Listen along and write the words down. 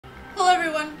Hello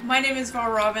everyone, my name is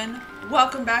Valrobin.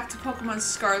 Welcome back to Pokemon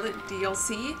Scarlet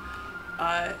DLC.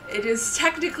 It is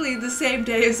technically the same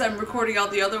day as I'm recording all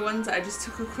the other ones. I just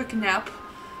took a quick nap,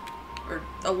 or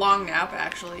a long nap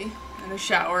actually, and a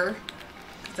shower.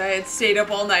 Because I had stayed up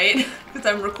all night, because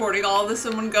I'm recording all of this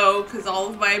in one go, because all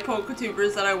of my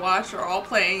Poketubers that I watch are all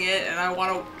playing it, and I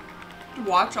want to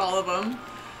watch all of them.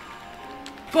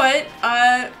 But,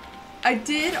 I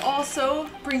did also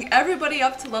bring everybody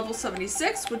up to level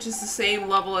 76, which is the same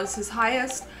level as his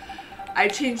highest. I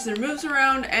changed their moves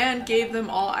around and gave them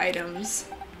all items.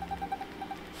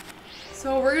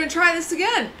 So we're gonna try this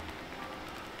again.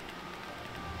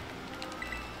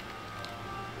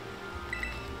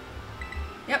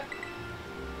 Yep.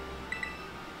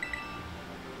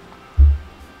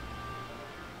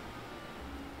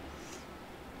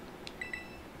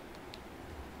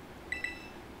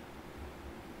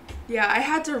 Yeah, I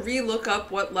had to re-look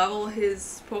up what level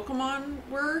his Pokemon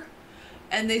were,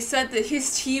 and they said that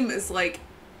his team is like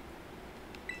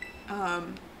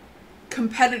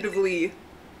competitively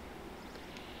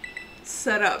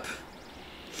set up.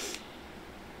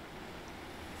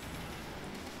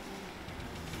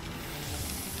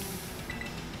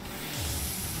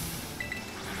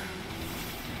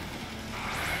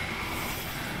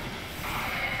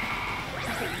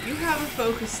 Okay, you have a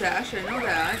Focus Sash, I know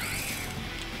that.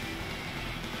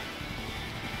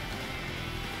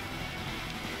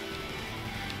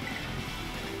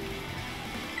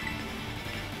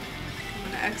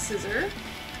 X-Scissor.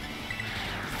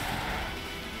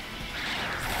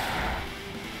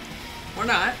 Or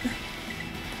not.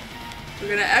 We're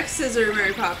gonna X-Scissor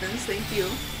Mary Poppins, thank you.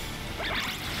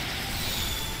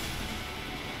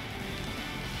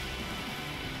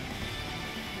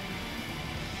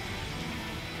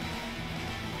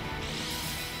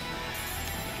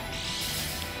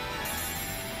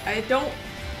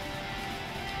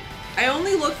 I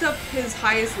only looked up his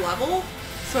highest level,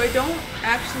 so I don't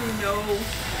actually know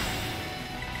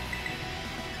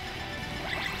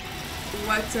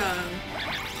what,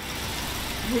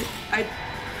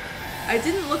 I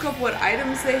didn't look up what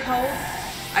items they held.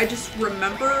 I just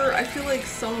remember, I feel like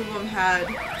some of them had,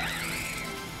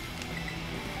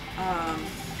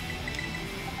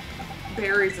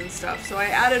 berries and stuff, so I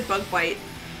added Bug Bite.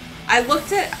 I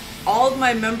looked at all of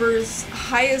my members'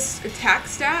 highest attack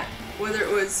stat, whether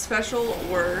it was special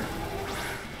or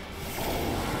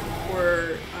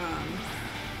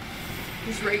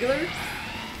just regular.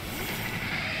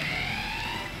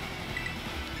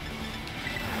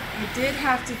 I did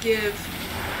have to give,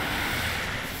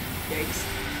 yikes,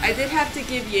 I did have to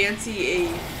give Yancey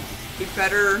a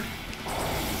better,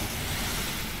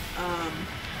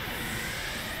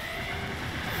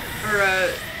 or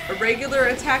a regular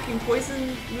attacking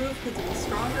poison move because it was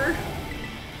stronger.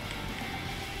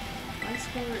 Ice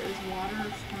Color is water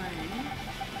flying.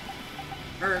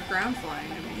 Or ground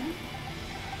flying, I mean.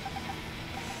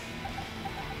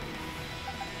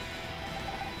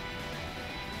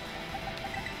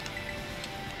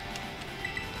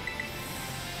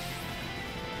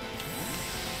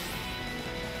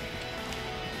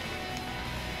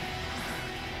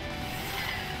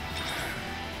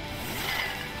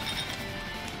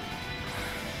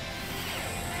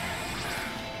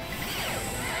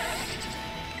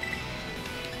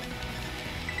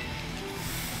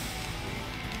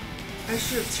 I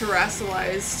should have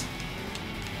terrestrialized.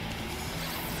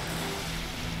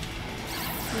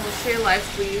 Well, stay alive,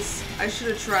 please. I should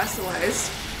have terrestrialized.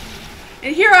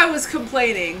 And here I was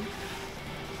complaining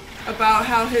about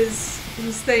how his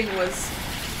thing was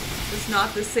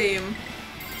not the same.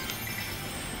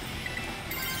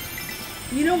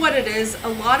 You know what it is? A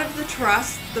lot of the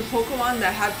Pokemon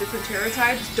that have different Terra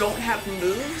types don't have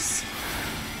moves,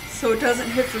 so it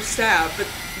doesn't hit for stab, but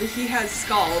he has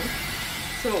Scald.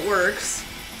 So it works.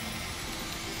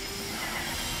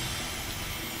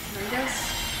 I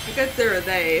guess they're a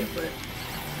they, but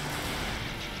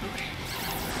okay.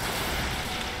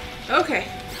 Okay.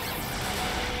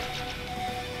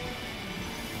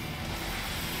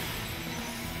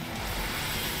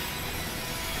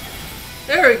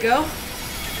 There we go.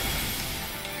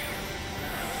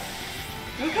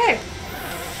 Okay.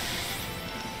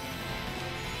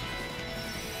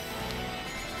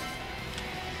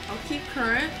 I'll keep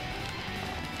current.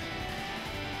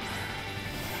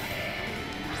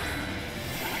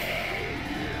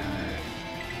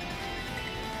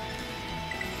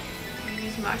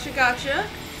 Use Matcha Gotcha.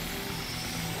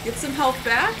 Get some health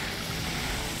back.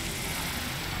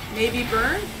 Maybe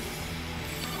burn?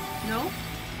 No?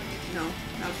 No,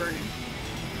 not burning.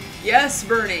 Yes,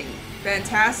 burning.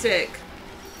 Fantastic.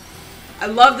 I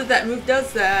love that that move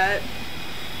does that.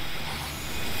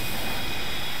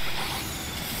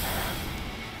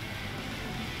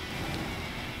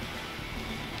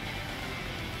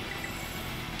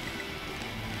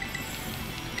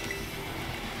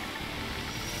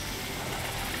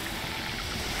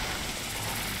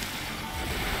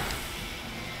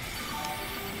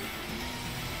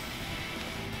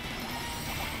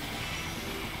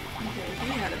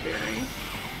 scary.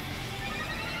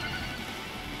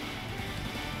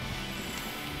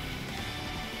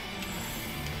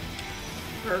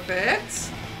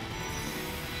 Perfect.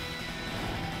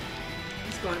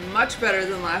 It's going much better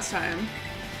than last time.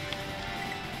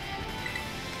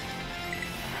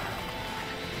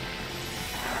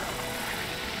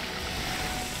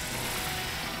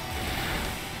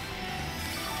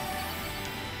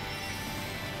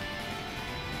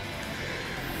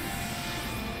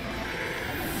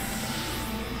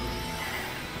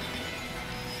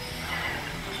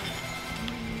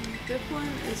 This one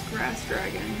is Grass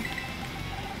Dragon.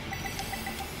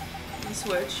 And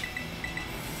switch.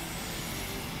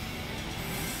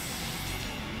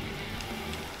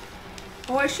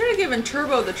 Oh, I should have given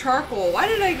Turbo the charcoal. Why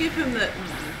did I give him the...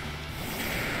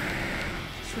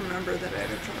 Just remember that I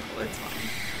had a charcoal. It's fine.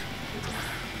 It's fine.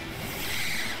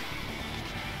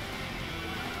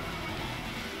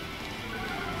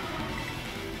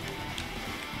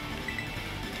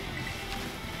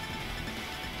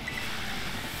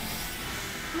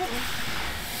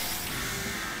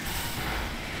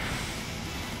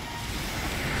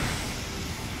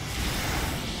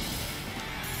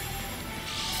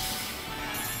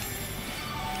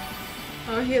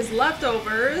 Oh, he has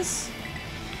leftovers.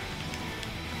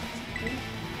 Okay.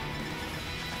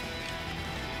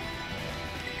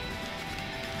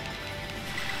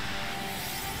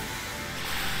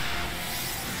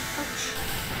 Ouch.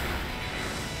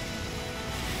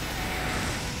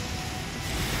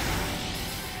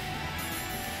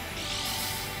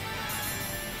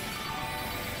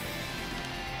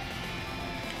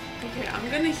 Okay, I'm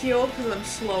gonna heal because I'm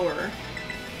slower.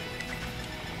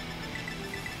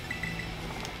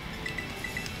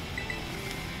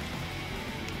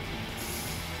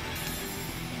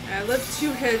 I lived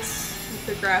 2 hits with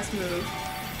the grass move.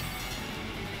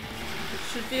 It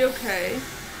should be okay.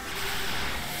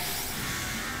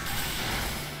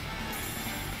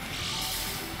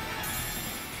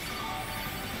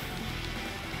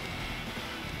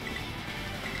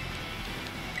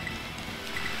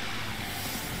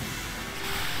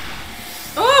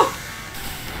 Oh!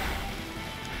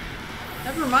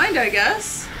 Never mind, I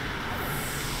guess.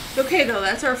 It's okay though,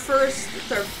 it's our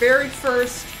very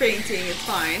first fainting, it's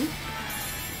fine.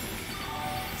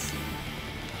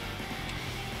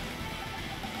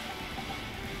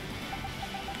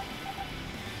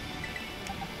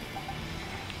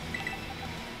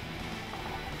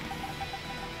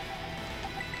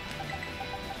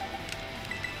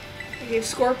 I gave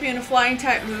Scorpion a flying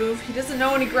type move. He doesn't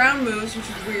know any ground moves, which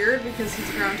is weird because he's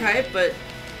a ground type, but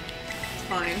it's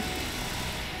fine.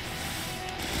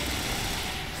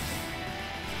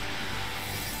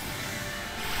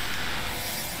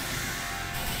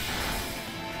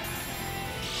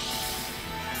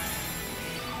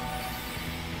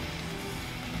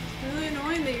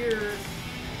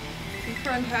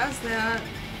 Friend has that.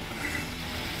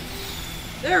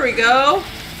 There we go.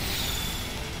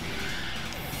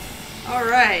 All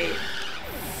right.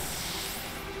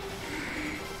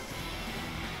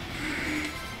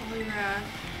 Polyrath.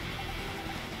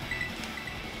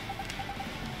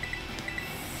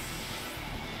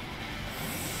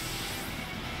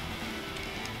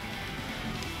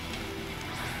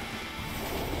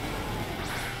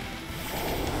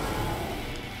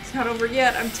 It's not over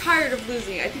yet. I'm tired of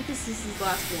losing. I think this is his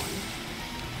last one.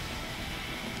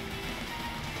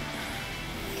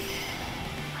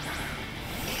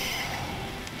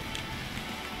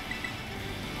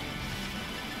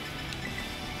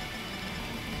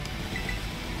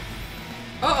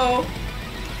 Uh-oh.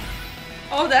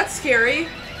 Oh, that's scary.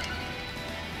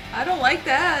 I don't like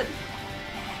that.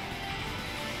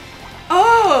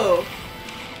 Oh!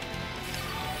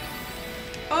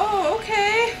 Oh,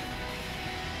 okay.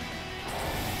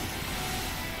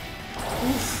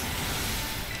 Oof.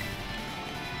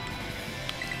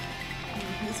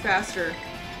 He's faster.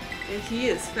 If he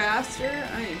is faster,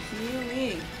 I am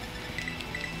healing.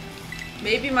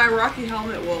 Maybe my Rocky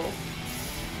Helmet will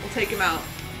take him out.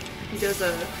 He does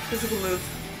a physical move.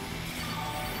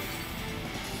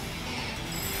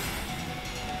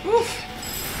 Oof!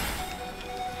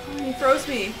 Oh, he froze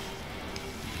me.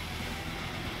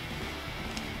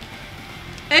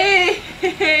 Hey!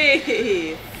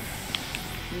 Hey!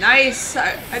 Nice!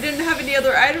 I didn't have any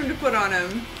other item to put on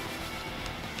him.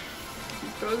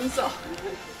 Frozen salt.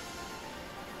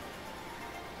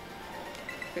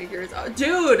 Figures out.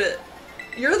 Dude!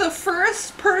 You're the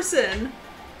first person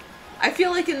I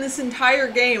feel like in this entire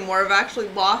game where I've actually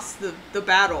lost the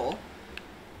battle.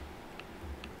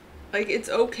 Like, it's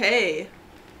okay.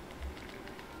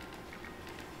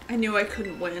 I knew I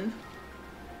couldn't win.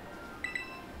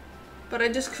 But I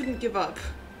just couldn't give up.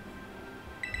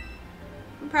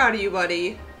 I'm proud of you,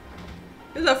 buddy.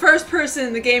 You're the first person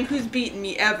in the game who's beaten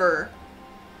me ever.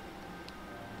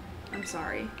 I'm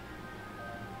sorry.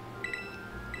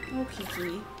 Oh,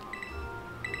 Kiki.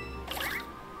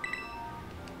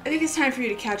 I think it's time for you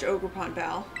to catch Ogerpon,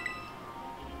 Val.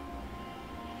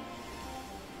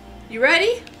 You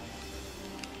ready?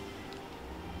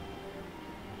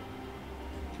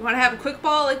 You want to have a quick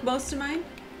ball like most of mine?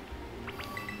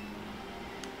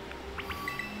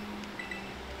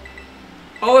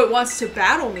 Oh, it wants to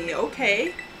battle me.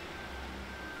 Okay.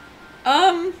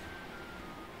 Are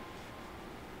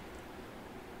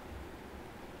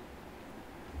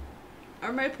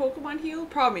my Pokemon healed?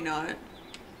 Probably not.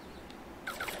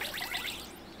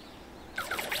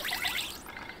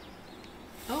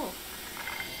 Oh.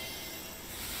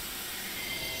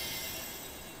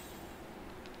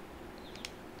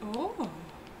 Oh.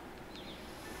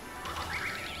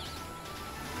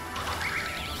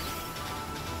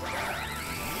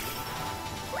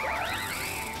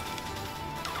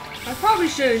 I probably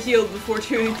should have healed before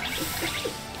doing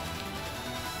this.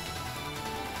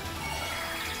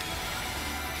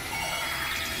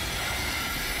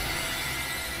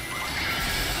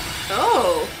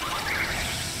 Oh.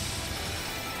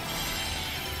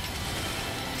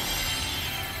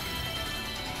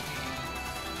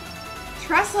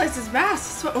 Terrestrialize his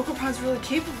mask. That's what Ogerpon's really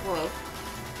capable of.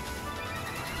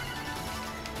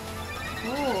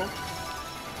 Oh.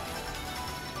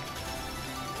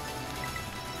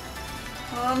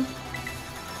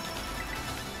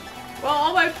 Well,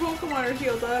 all my Pokemon are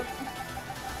healed up.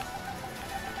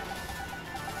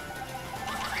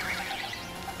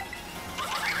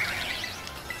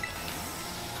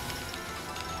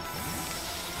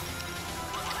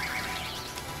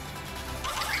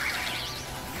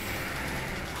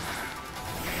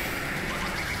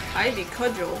 Ivy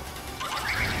Cudgel.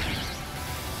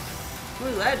 What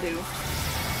does that do?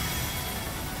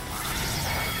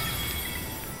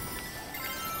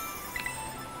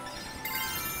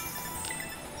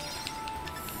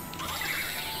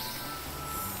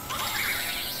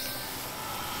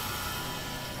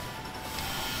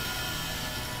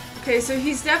 Okay, so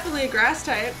he's definitely a grass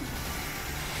type.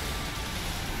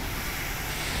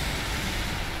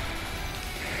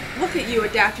 Look at you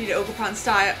adapting to Ogerpon's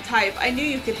type. I knew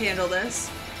you could handle this.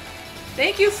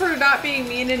 Thank you for not being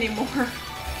mean anymore.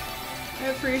 I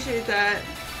appreciate that.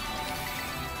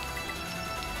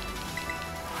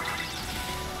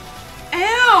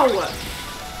 Ow!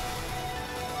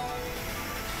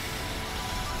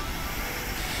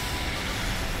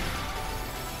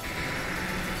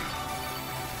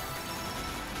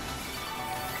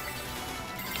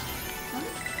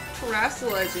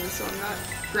 Terrestrializing, so I'm not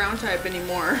ground type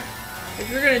anymore. If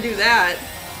you're gonna do that.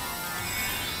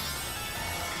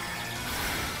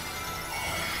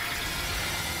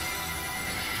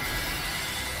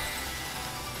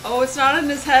 Oh, it's not on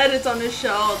his head, it's on his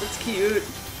shell. That's cute.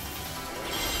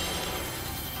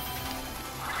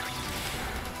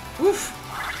 Oof.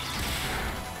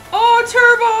 Oh,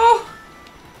 Turbo!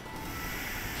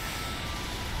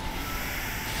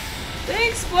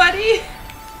 Thanks, buddy!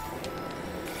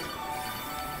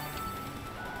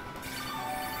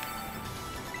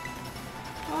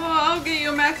 I'll get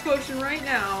you a max potion right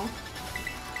now.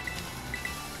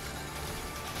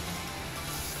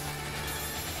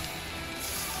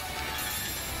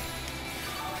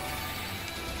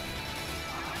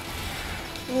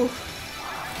 Oof.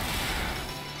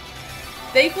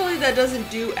 Thankfully that doesn't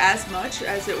do as much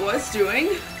as it was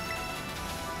doing.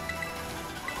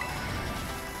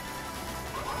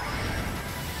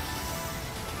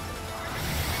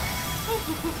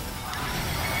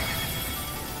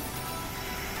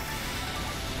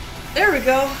 There we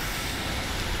go.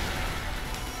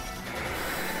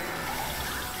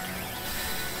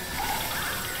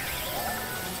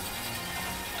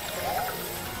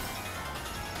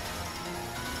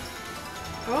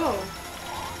 Oh.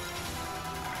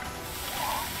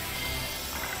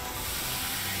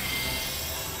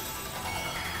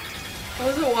 Oh,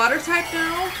 is it water type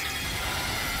now?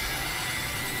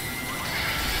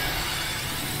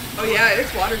 Oh yeah,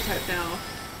 it's water type now.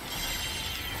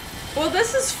 Well,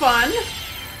 this is fun.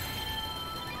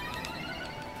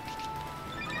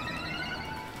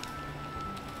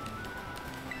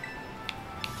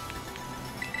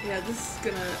 Yeah, this is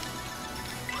gonna...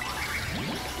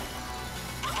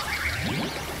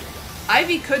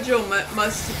 Ivy Cudgel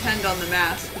must depend on the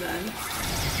mask, then.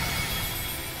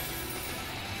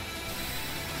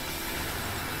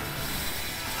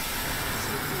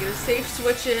 So we can get a safe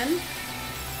switch in.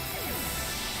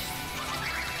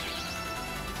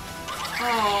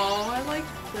 Oh, I like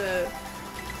the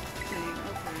thing.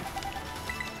 Okay.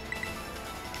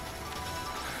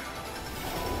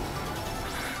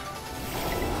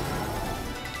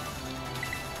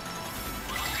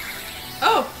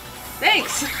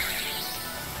 Thanks!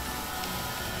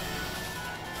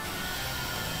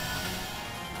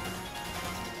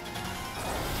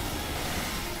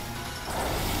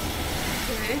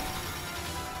 Okay.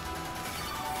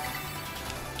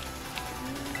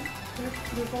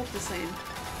 They're both the same.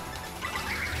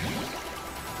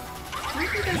 I don't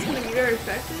think that's gonna be very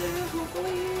effective,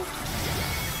 hopefully.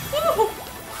 Woo!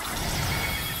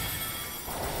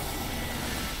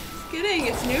 Just kidding,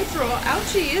 it's neutral.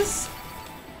 Ouchies!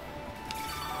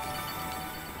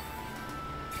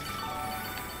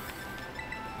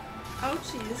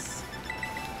 Ouchies.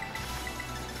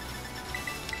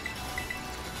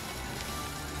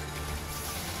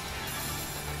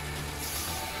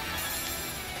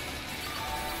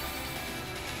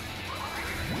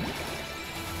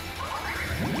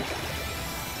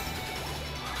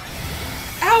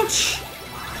 Ouch!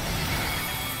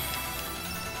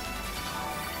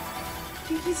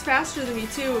 I think he's faster than me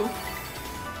too.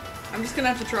 I'm just gonna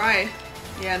have to try.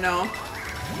 Yeah, no.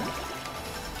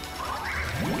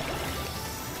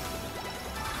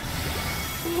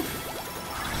 Oof.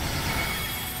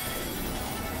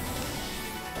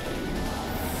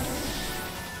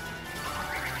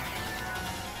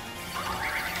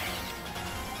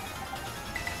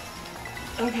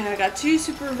 Okay, I got 2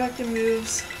 super effective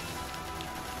moves.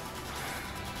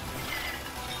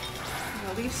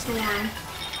 Leaf Storm.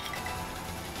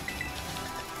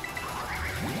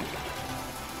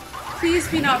 Please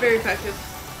be not very effective.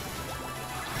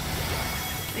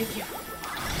 Thank you.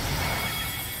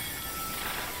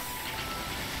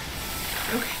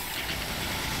 Okay.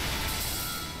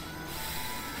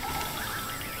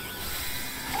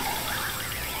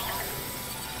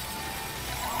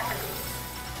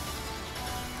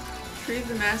 Retrieve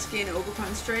the mask, gain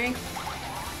Ogerpon strength.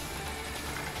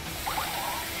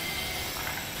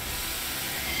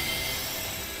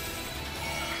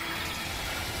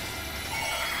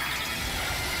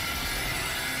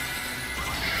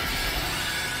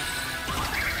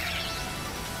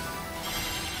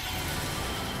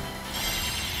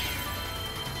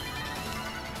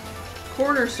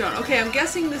 Cornerstone. Okay, I'm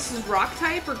guessing this is rock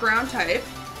type or ground type.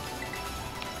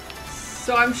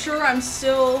 So I'm sure I'm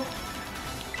still...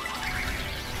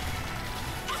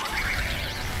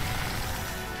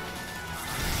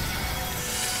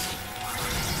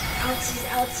 Ouchies,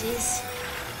 ouchies.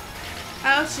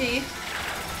 Ouchie.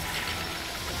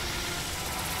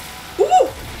 Woo!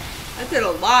 That did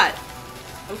a lot.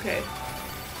 Okay.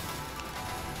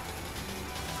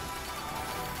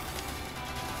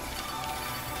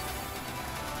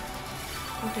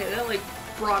 Okay, that like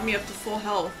brought me up to full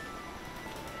health.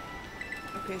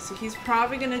 Okay, so he's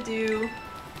probably gonna do...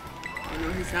 Oh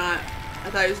no, he's not. I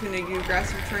thought he was gonna do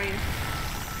aggressive train.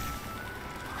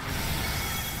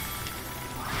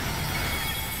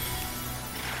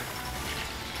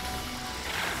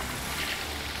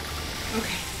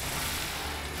 Okay.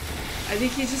 I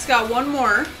think he's just got one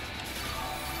more.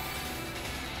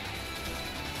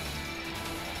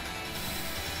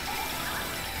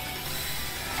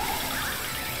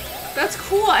 That's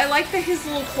cool. I like that his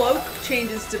little cloak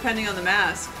changes depending on the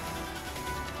mask.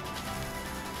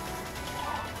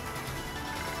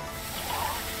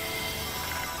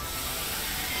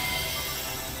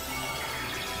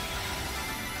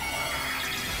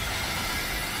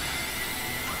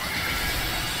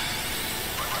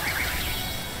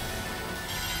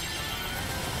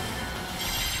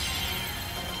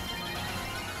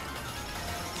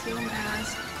 Teal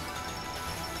mask.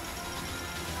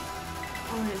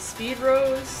 Oh, his speed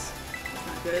rose. That's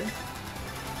not good.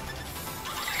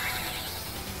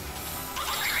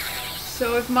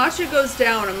 So if Masha goes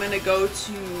down, I'm gonna go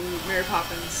to Mary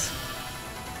Poppins.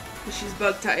 Because she's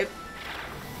bug type.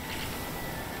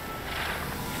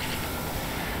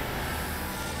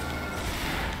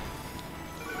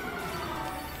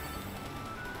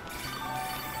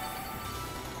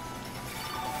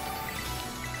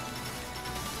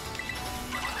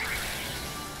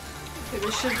 Okay,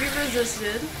 this should be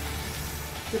resisted.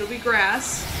 It'll be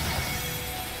grass.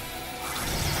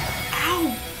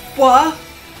 Ow! What?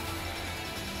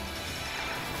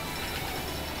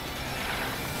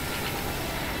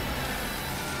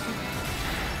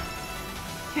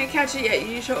 Can't catch it yet. You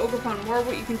need to show Ogerpon more of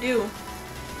what you can do.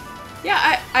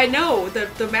 Yeah, I know.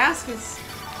 The mask is...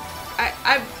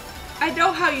 I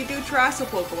know how you do Terrestrial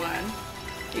Pokemon.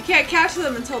 You can't catch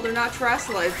them until they're not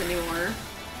terrestrialized anymore.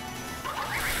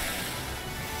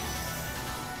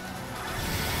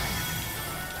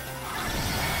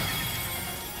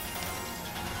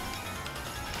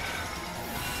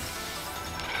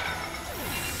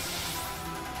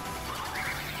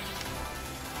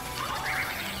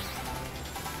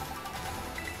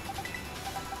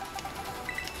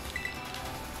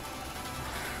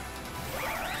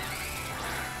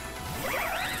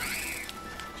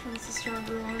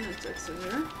 Let's exit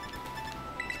here.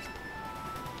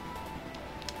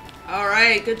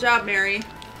 Alright, good job, Mary.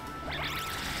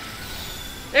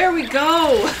 There we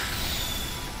go!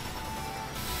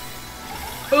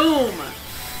 Boom!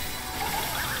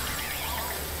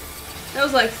 That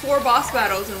was like 4 boss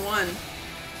battles in one.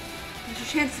 There's your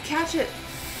chance to catch it.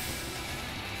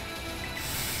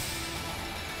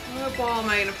 What ball am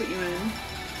I gonna put you in?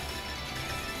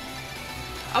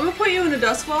 I'm gonna put you in a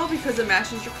dust ball because it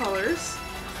matches your colors.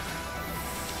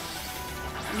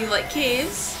 And you like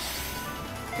caves.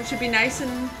 Which should be nice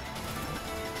and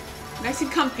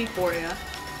comfy for you.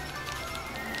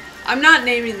 I'm not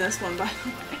naming this one, by the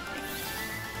way.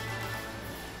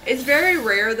 It's very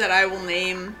rare that I will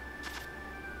name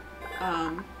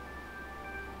oh,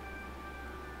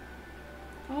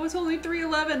 it's only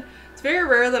 311. It's very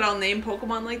rare that I'll name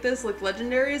Pokemon like this, like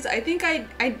legendaries. I think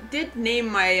I did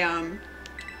name my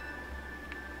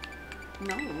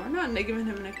no, we're not giving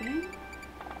him a nickname.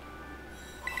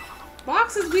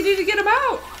 Boxes, we need to get him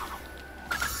out.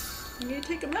 We need to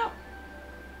take him out.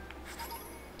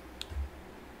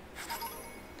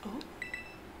 Oh.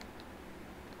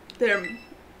 There,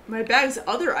 my bag's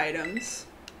other items.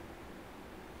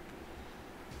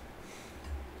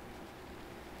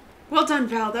 Well done,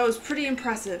 Val. That was pretty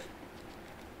impressive.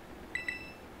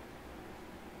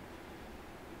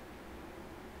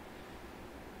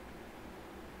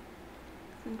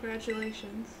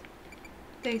 Congratulations.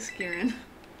 Thanks, Kieran.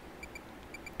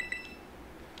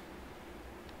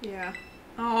 Yeah.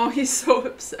 Oh, he's so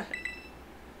upset.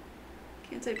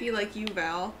 Can't I be like you,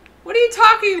 Val? What are you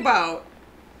talking about?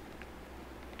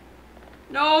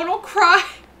 No, don't cry.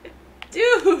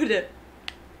 Dude.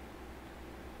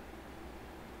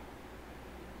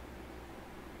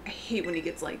 I hate when he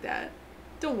gets like that.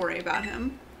 Don't worry about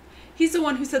him. He's the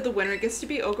one who said the winner gets to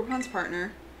be Ogerpon's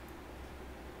partner.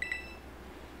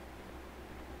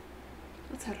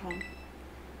 Let's head home.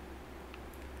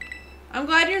 I'm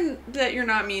glad that you're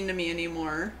not mean to me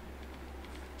anymore.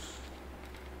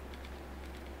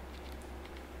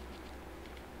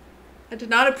 I did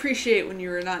not appreciate when you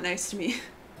were not nice to me.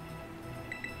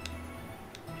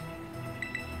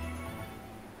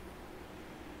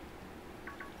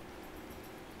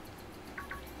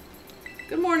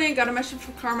 Good morning. Got a message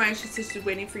from Carmine. She says she's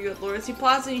waiting for you at Loyalty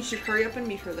Plaza and you should hurry up and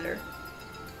meet her there.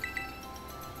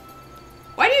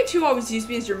 Why do you two always use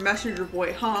me as your messenger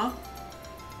boy, huh?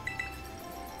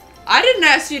 I didn't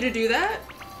ask you to do that.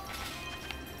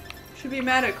 Should be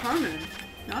mad at Carmen.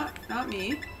 Not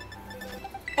me.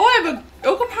 Oh, I have a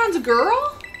Ogerpon's a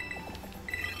girl?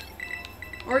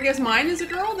 Or I guess mine is a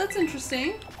girl? That's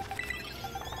interesting.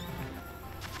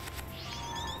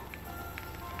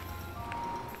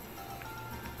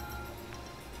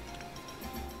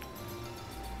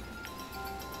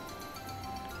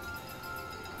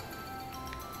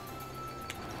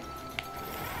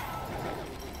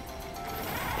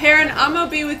 Perrin, I'm gonna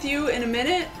be with you in a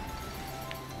minute.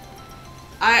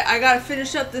 I gotta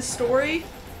finish up this story.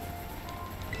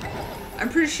 I'm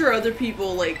pretty sure other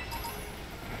people, like,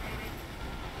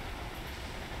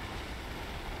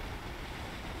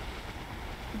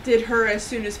 did her as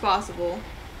soon as possible.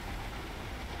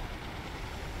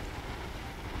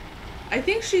 I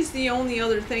think she's the only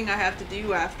other thing I have to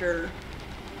do after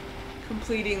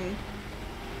completing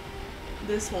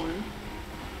this one.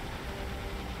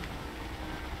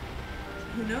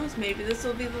 Who knows, maybe this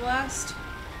will be the last.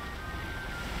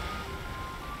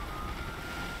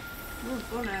 Oh,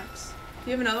 phone apps. Do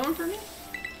you have another one for me?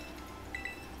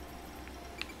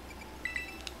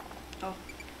 Oh.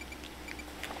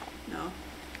 No.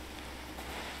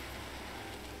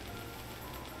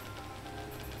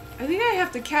 I think I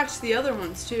have to catch the other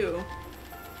ones too.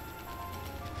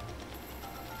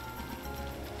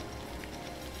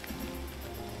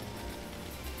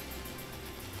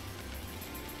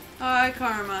 Hi,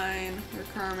 Carmine. Or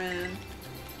Carmen.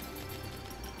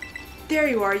 There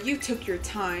you are. You took your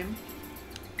time.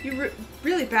 You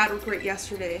really battled great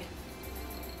yesterday.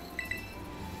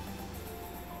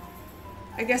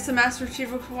 I guess the Master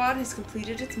Retrieval Squad has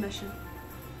completed its mission.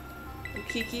 Oh,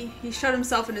 Kiki, he shut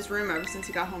himself in his room ever since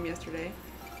he got home yesterday.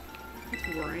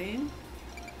 That's worrying.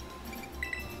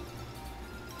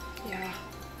 Yeah.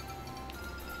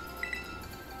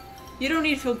 You don't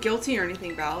need to feel guilty or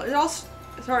anything, Val.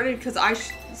 It's already because I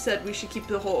said we should keep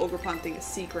the whole Ogerpon thing a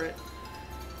secret.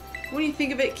 When do you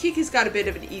think of it? Kiki's got a bit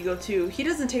of an ego too. He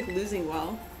doesn't take losing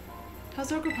well.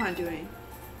 How's Ogerpon doing?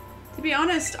 To be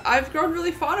honest, I've grown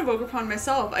really fond of Ogerpon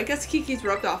myself. I guess Kiki's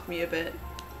rubbed off me a bit.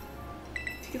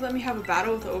 You could let me have a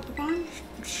battle with Ogerpon?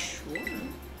 Sure.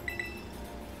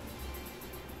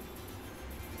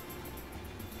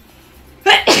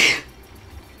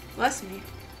 Bless me.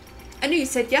 I knew you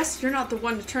said yes. You're not the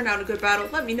one to turn out a good battle.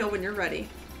 Let me know when you're ready.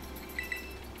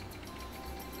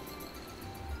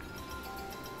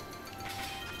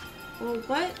 Well,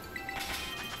 what?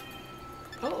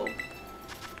 Oh.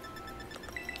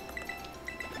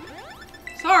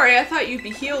 Sorry, I thought you'd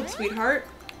be healed, sweetheart.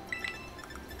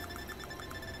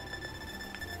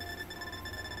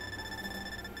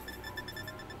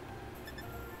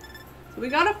 So we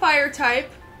got a fire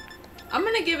type. I'm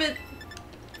gonna give it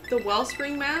the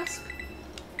Wellspring Mask.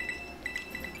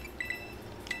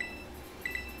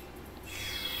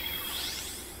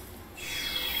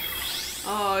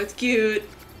 Oh, it's cute.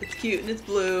 It's cute and it's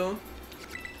blue.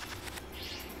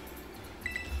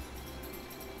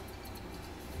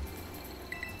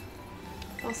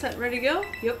 All set and ready to go?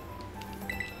 Yep.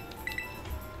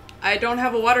 I don't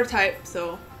have a water type,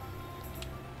 so...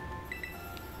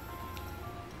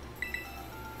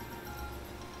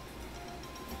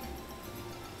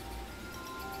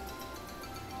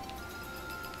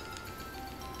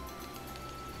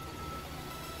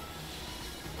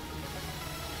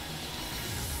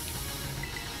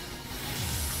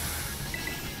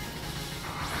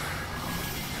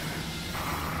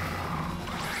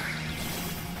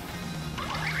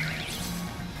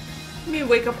 Me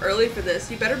wake up early for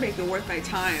this. You better make it worth my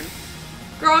time.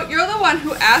 Girl, you're the one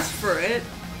who asked for it.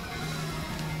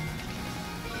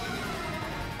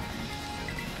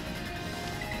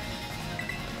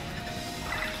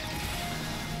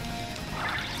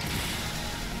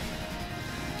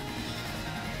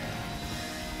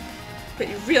 But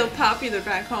you're real popular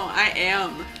back home. I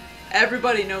am.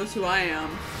 Everybody knows who I am.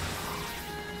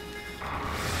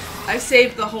 I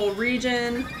saved the whole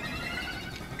region.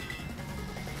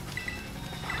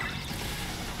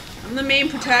 I'm the main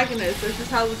protagonist. This is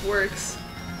how this works.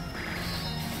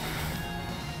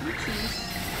 Oh, jeez.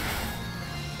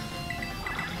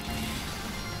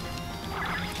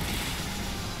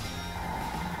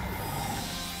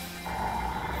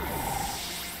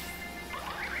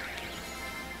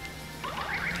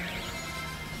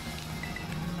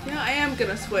 Yeah, I am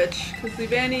gonna switch because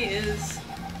Leavanny is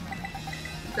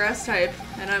grass type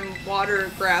and I'm water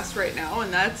grass right now,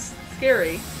 and that's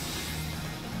scary.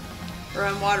 Or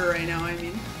I'm water right now, I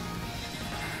mean.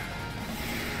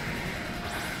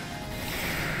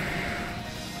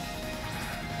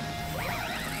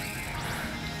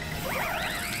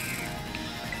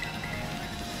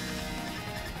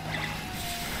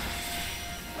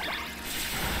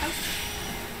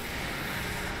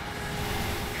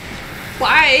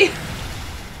 Why?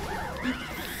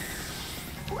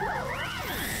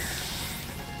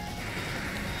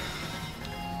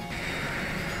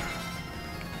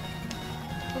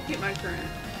 Keep my current.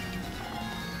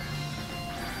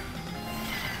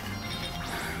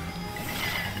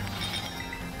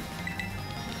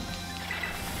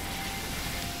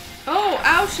 Oh,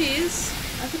 ouchies!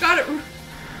 I forgot it.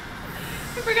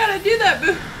 I forgot to do that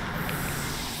move.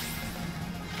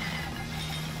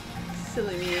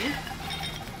 Silly me.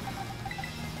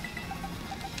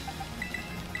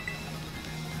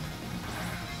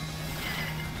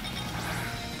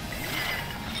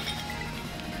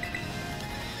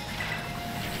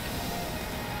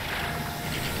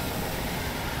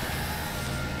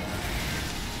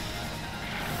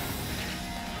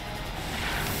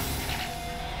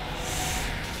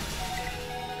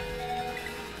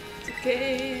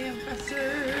 Okay, I'm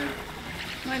faster.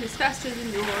 Mine is faster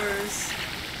than yours.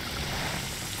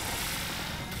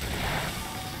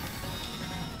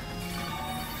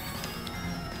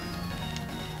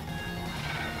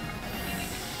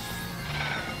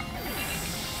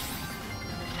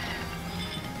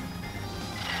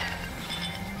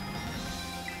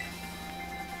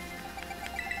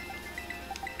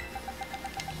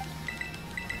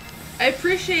 I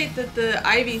appreciate that the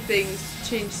Ivy things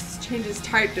changes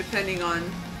type depending on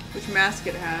which mask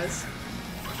it has.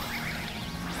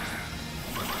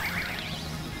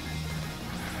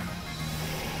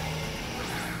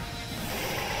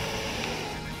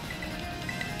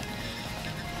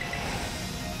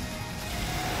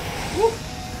 Woo.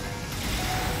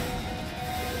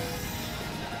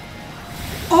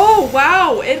 Oh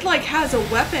wow, it like has a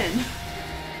weapon.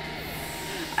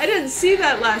 I didn't see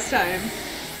that last time.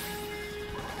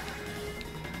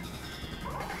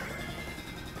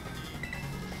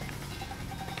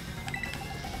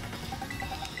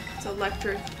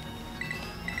 Electric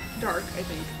Dark, I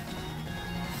think.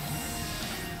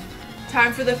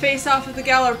 Time for the face-off of the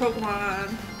Galar Pokemon.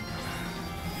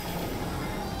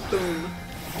 Boom.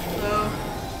 Hello.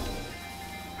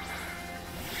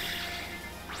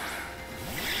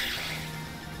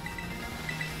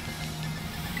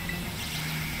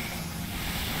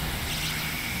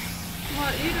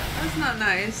 What? That's not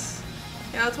nice.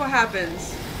 Yeah, that's what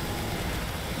happens.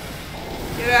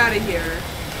 Get out of here.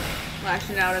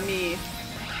 Lashing out at me.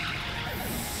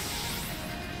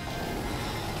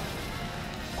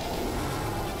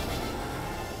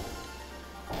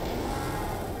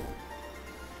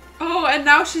 Oh, and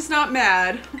now she's not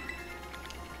mad.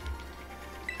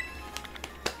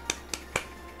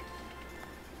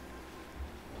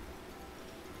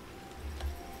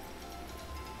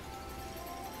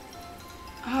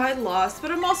 I lost,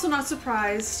 but I'm also not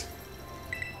surprised.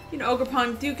 You know,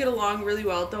 Ogerpon do get along really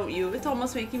well, don't you? It's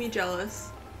almost making me jealous.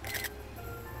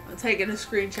 I'm taking a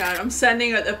screenshot. I'm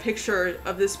sending a picture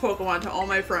of this Pokemon to all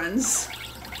my friends.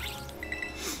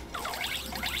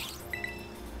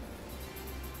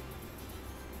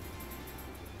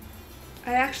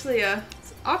 I actually,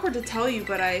 it's awkward to tell you,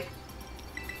 but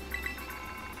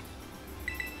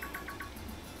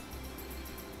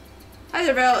Hi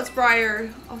there, Val. It's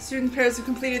Briar. All student pairs have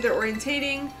completed their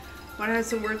orientating. Want to have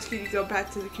some words, could you go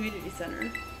back to the community center?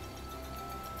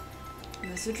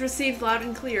 Message received loud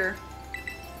and clear.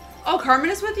 Oh, Carmen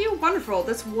is with you? Wonderful.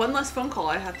 That's one less phone call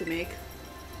I have to make.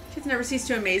 Kids never cease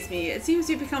to amaze me. It seems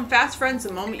you become fast friends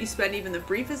the moment you spend even the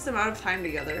briefest amount of time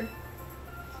together.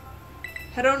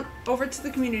 Head on over to the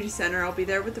community center. I'll be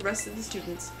there with the rest of the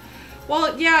students.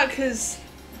 Well, yeah, because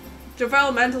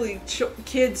developmentally,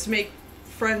 kids make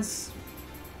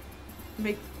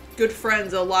good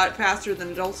friends a lot faster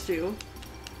than adults do.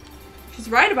 She's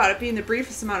right about it being the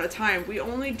briefest amount of time. We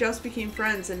only just became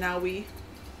friends and now we...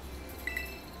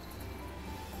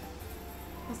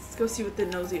 Let's go see what the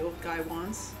nosy old guy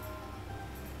wants.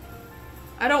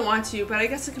 I don't want to, but I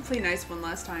guess I can play nice one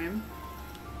last time.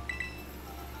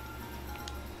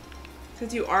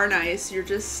 Because you are nice, you're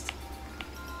just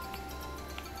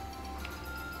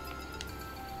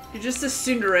a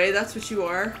tsundere, that's what you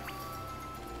are.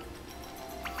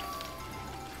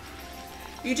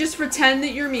 You just pretend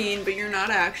that you're mean, but you're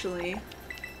not actually.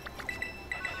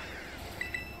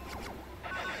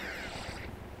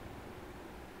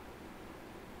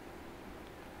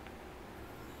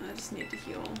 I just need to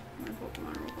heal my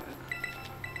Pokemon real quick.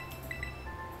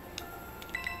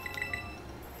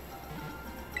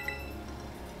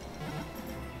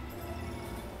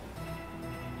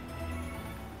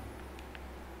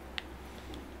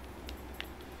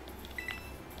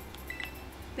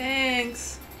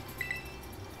 Thanks.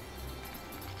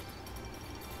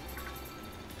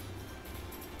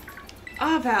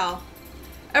 Ah, Val.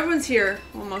 Everyone's here.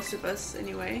 Well, most of us,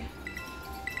 anyway.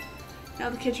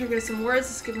 Now the kid triggers some words.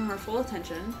 Let's give him her full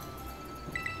attention.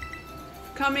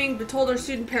 Coming, but told our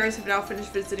student pairs have now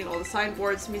finished visiting all the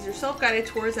signboards. Means your self-guided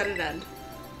tour is at an end.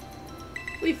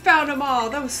 We found them all.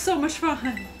 That was so much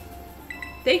fun.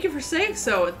 Thank you for saying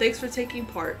so, and thanks for taking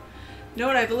part.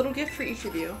 Note, I have a little gift for each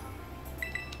of you.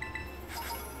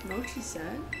 Mochi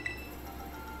said.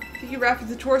 You wrapped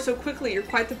the tour so quickly, you're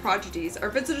quite the prodigies. Our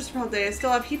visitors from all day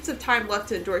still have heaps of time left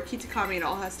to enjoy Kitakami and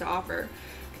all has to offer.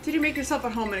 Continue to make yourself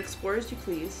at home and explore as you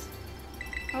please.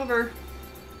 However,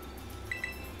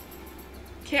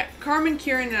 Carmen,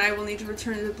 Kieran, and I will need to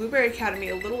return to the Blueberry Academy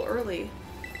a little early.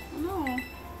 Oh no.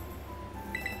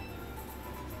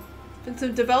 Been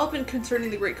some development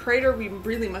concerning the Great Crater. We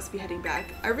really must be heading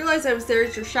back. I realize I was there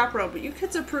as your chaperone, but you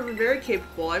kids have proven very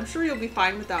capable. I'm sure you'll be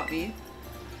fine without me.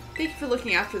 Thank you for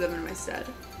looking after them in my stead.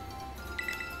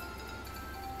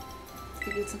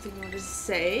 Think you had something you wanted to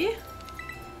say?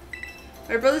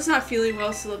 My brother's not feeling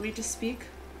well, so let me just speak.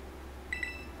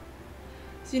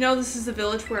 So you know this is the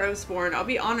village where I was born. I'll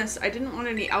be honest, I didn't want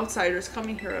any outsiders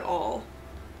coming here at all.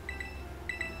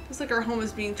 Feels like our home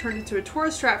is being turned into a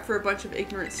tourist trap for a bunch of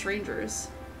ignorant strangers.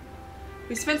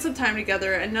 We spent some time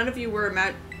together, and none of you were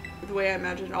the way I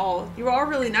imagined at all. You were all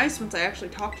really nice once I actually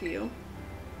talked to you.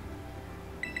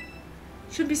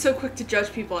 Shouldn't be so quick to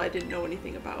judge people I didn't know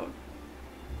anything about.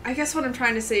 I guess what I'm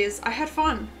trying to say is, I had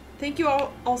fun. Thank you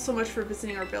all so much for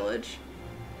visiting our village.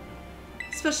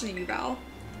 Especially you, Val.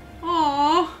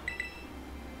 Aww.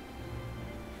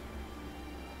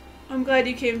 I'm glad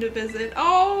you came to visit.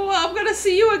 Oh, I'm gonna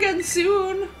see you again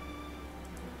soon.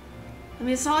 I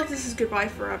mean, it's not like this is goodbye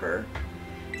forever.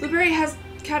 Blueberry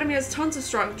Academy has tons of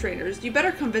strong trainers. You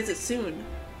better come visit soon.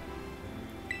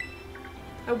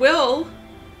 I will.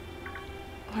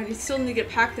 Oh, I still need to get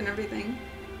packed and everything.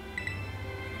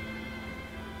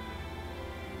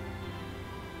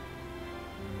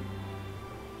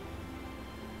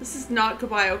 This is not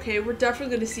goodbye, okay? We're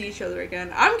definitely going to see each other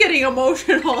again. I'm getting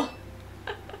emotional.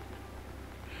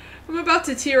 I'm about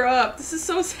to tear up. This is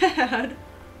so sad.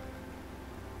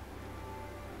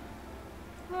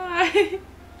 Hi.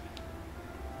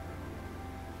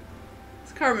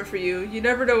 It's karma for you. You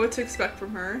never know what to expect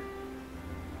from her.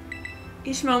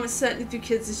 Each moment spent with you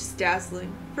kids is just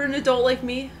dazzling. For an adult like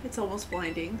me, it's almost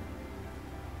blinding.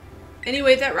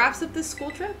 Anyway, that wraps up this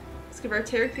school trip. Let's give our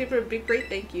caregiver a big great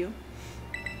thank you.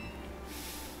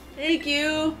 Thank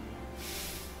you!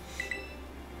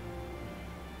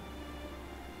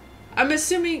 I'm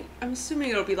assuming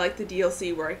it'll be like the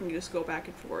DLC where I can just go back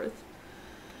and forth.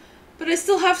 But I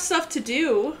still have stuff to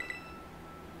do.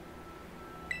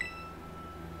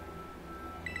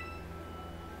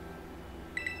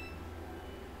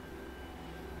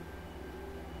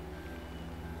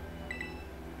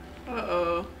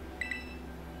 Uh-oh.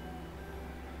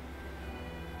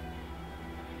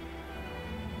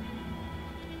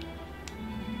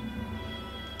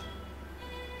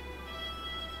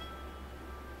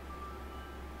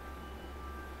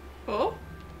 Oh?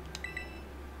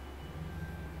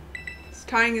 He's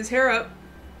tying his hair up.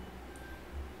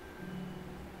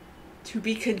 To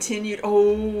be continued.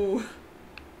 Oh.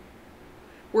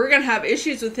 We're gonna have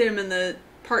issues with him in the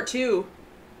part 2.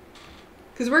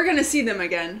 Because we're gonna see them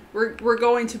again. We're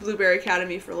going to Blueberry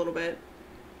Academy for a little bit.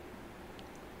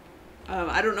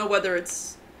 I don't know whether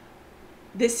it's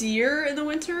this year in the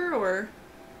winter or...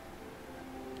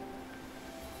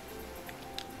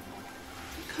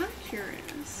 I'm kind of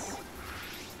curious.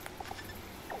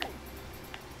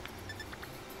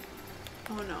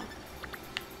 Oh no.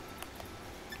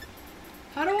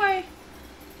 How do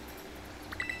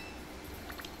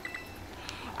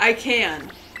I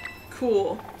can.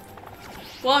 Cool.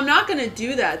 Well, I'm not gonna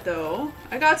do that though.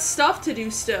 I got stuff to do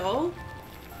still.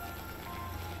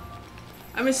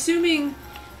 I'm assuming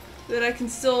that I can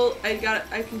still, I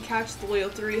can catch the Loyal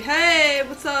 3. Hey,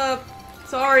 what's up?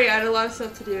 Sorry, I had a lot of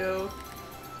stuff to do.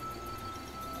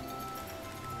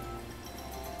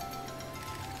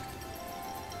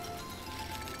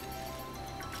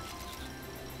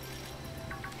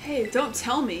 Hey, don't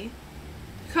tell me.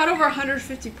 You caught over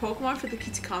 150 Pokemon for the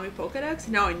Kitakami Pokedex?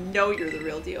 Now I know you're the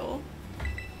real deal.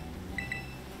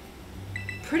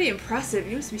 Pretty impressive.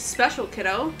 You must be special,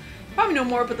 kiddo. You probably know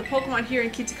more about the Pokemon here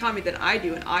in Kitakami than I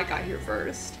do, and I got here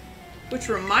first. Which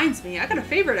reminds me, I got a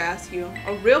favor to ask you.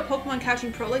 A real Pokemon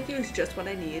catching pro like you is just what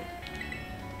I need.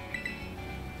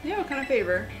 Yeah, what kind of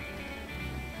favor?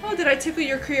 Oh, did I tickle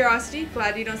your curiosity?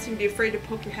 Glad you don't seem to be afraid to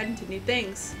poke your head into new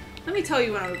things. Let me tell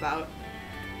you what I'm about.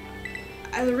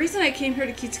 The reason I came here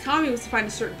to Kitakami was to find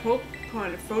a certain Pokemon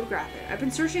and photograph it. I've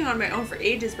been searching on my own for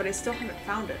ages, but I still haven't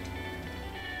found it.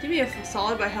 Do me a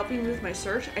solid by helping me with my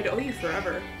search? I'd owe you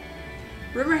forever.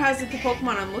 Rumor has it the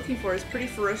Pokemon I'm looking for is pretty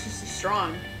ferociously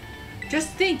strong. Just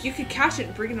think, you could catch it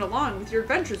and bring it along with your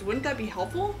adventures. Wouldn't that be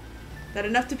helpful? That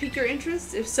enough to pique your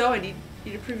interest? If so, I need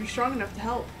you to prove you're strong enough to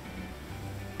help.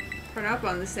 Partner up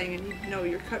on this thing and you know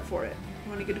you're cut for it. I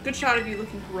want to get a good shot of you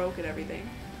looking heroic and everything.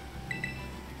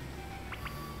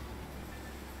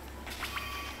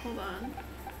 Hold on.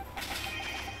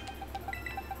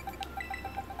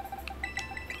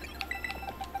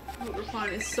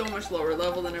 Ogerpon is so much lower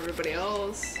level than everybody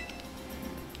else.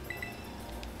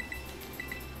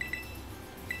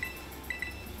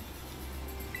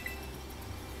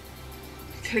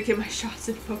 Gotta get my shots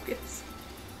in focus.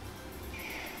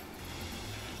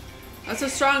 Not so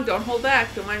strong, don't hold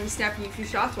back. Don't mind me snapping you a few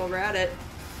shots while we're at it.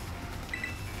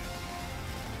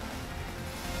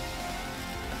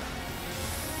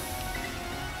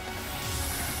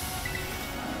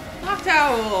 Lock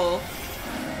towel!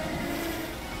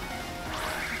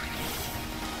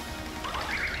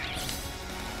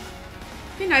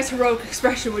 Be a nice heroic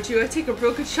expression, would you? I'd take a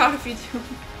real good shot if you do.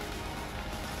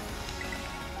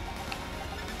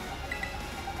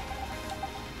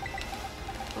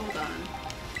 Hold on.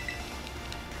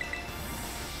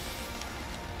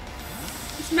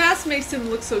 This mask makes him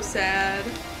look so sad.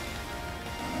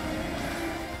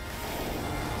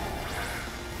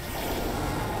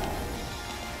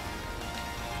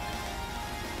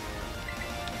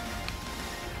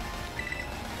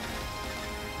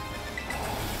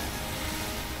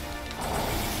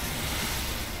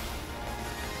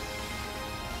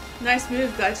 Nice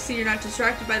move. Glad to see you're not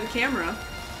distracted by the camera.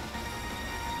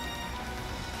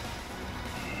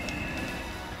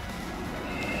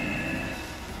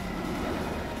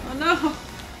 Oh no!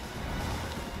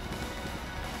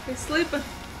 He's sleeping.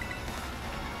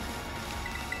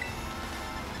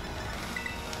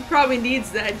 He probably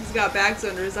needs that. He's got bags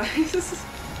under his eyes.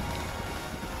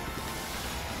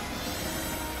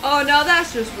 Oh no,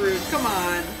 that's just rude. Come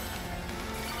on.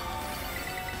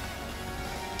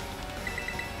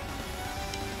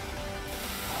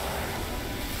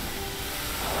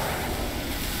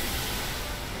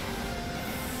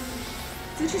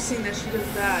 It's interesting that she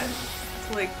does that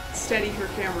to like steady her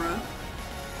camera.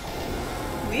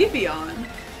 Leave on.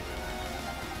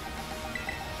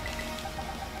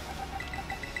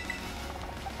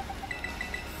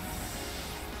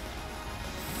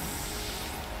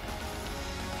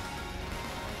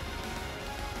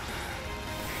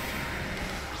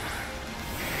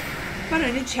 Found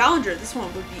a new challenger. This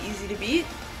one would be easy to beat.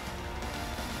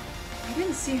 I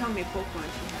didn't see how many Pokemon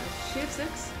she has. Does she have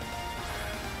 6?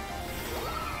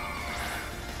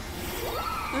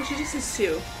 No, she just has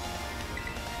 2.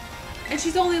 And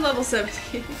she's only level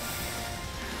 17.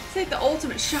 It's like the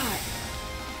ultimate shot.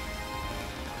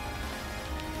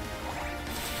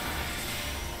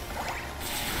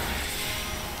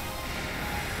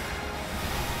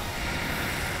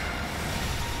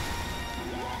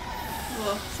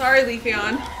 Oh, sorry,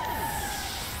 Leafeon.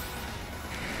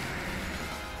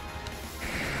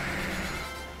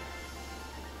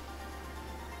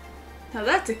 Now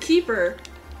that's a keeper.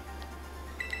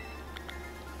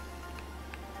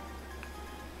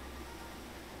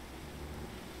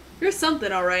 You're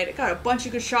something, alright. I got a bunch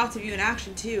of good shots of you in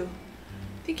action, too.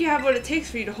 I think you have what it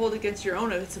takes for you to hold against your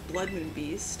own if it's a Blood Moon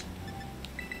beast.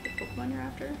 The Pokemon you're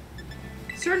after?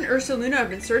 A certain Ursaluna I've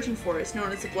been searching for is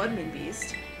known as a Blood Moon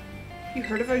beast. You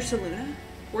heard of Ursaluna?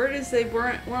 Word is they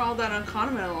weren't all that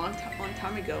uncommon a long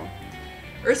time ago.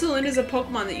 Ursaluna is a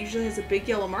Pokemon that usually has a big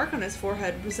yellow mark on his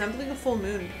forehead, resembling a full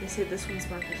moon. They say this one's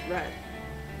mark is red.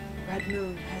 Red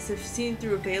moon, as if seen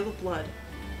through a veil of blood.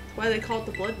 That's why they call it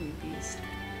the Blood Moon beast.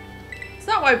 It's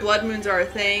not why blood moons are a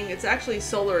thing, it's actually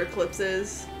solar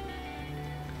eclipses.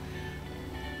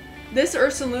 This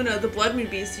Ursaluna, the Blood Moon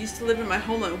beast, used to live in my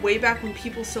homeland way back when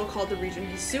people still called the region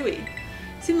Hisui.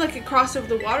 It seemed like it crossed over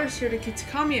the waters here to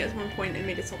Kitakami at one point and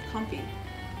made itself comfy.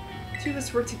 Two of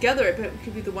us work together, I bet we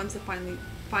could be the ones that finally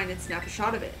find and snap a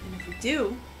shot of it. And if we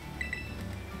do...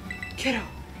 Kiddo.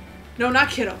 No,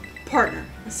 not Kiddo. Partner.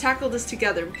 Let's tackle this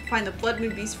together. We can find the Blood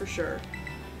Moon beast for sure.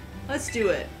 Let's do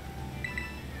it.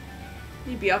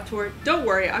 You'd be up to it. Don't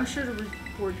worry, I'm sure to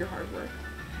reward your hard work.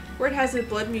 Word has it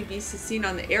Blood Moon beast is seen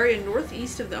on the area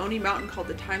northeast of the Oni Mountain called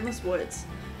the Timeless Woods.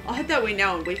 I'll head that way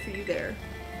now and wait for you there.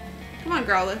 Come on,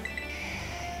 Growlithe.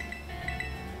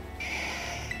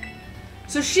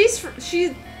 So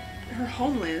her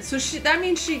homeland. So that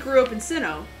means she grew up in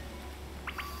Sinnoh.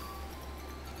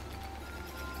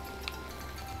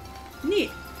 Neat.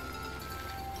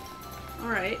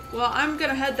 Alright, well, I'm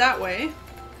gonna head that way.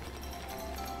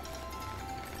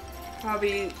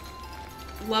 Probably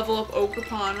level up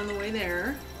Ogerpon on the way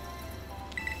there.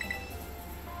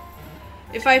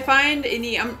 If I find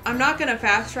any, I'm not gonna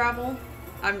fast travel.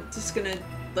 I'm just gonna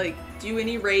like do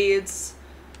any raids,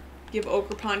 give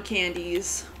Ogerpon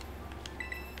candies.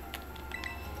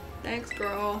 Thanks,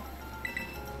 girl.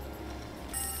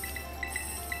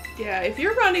 Yeah, if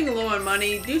you're running low on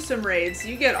money, do some raids.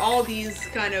 You get all these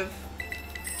kind of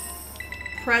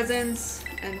presents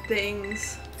and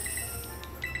things.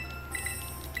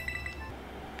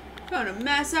 Found a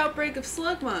mass outbreak of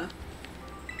Slugma.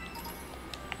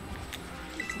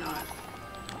 It's not.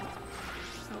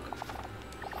 Okay.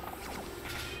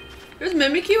 There's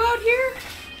Mimikyu out here?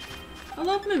 I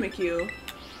love Mimikyu.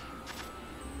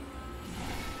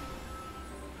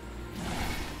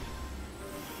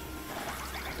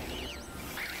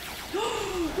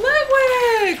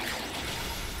 Litwick!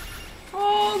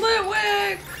 Oh,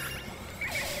 Litwick!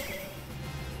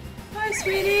 Hi,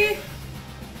 sweetie.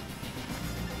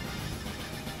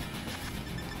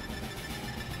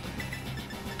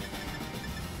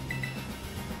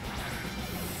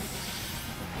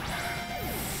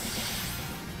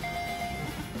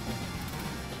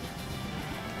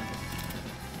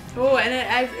 Oh, and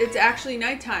it's actually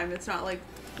nighttime. It's not like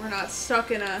we're not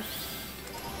stuck in a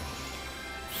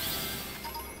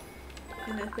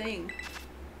thing.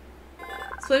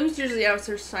 Flame's usually out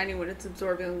search signing when it's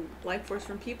absorbing life force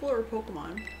from people or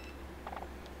Pokemon.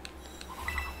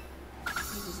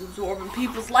 It's absorbing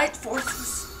people's light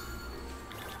forces.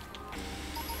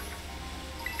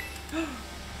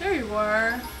 There you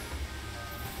are.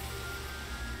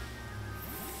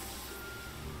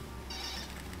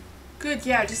 Good,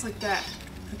 yeah, just like that.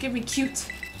 Give me cute.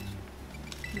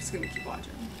 I'm just gonna keep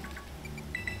watching.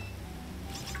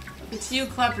 It's you,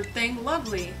 clever thing.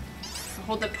 Lovely. I'll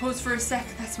hold that pose for a sec.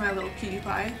 That's my little cutie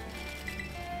pie.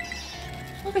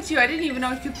 Look at you. I didn't even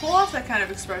know you could pull off that kind of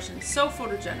expression. So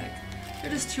photogenic.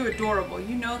 You're just too adorable.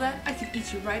 You know that? I could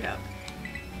eat you right up.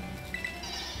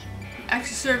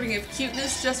 Extra serving of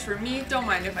cuteness just for me? Don't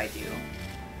mind if I do.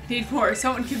 Need more.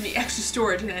 Someone give me extra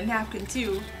storage and a napkin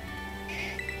too.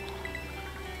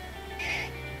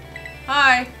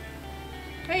 Hi.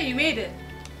 Hey, you made it.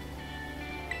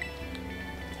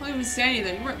 Well, you were standing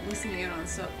there. You weren't listening in on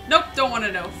stuff. Nope, don't want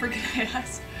to know. Forget I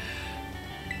asked.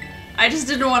 I just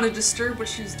didn't want to disturb what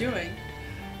she was doing.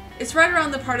 It's right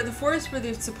around the part of the forest where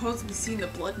they've supposedly seen the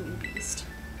Blood Moon beast.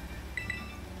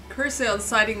 Cursail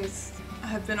sightings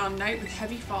have been on night with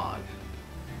heavy fog.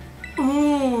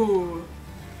 Ooh.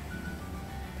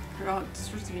 all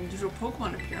sorts of unusual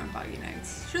Pokemon appear on foggy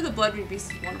nights. Sure, the Bloodbeam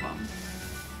Beast is one of them.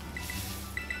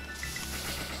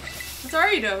 What's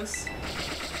Ariados?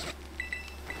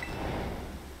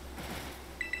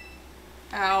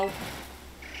 Ow.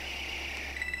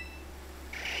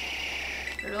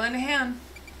 Better lend a hand.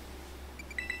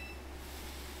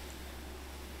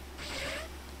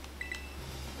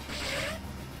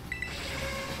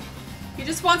 He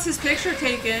just wants his picture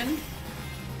taken.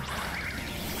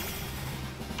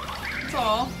 That's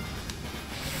all.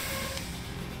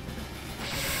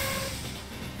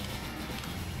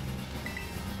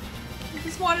 He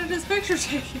just wanted his picture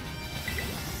taken.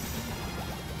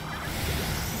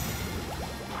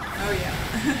 Oh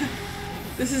yeah.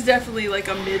 This is definitely like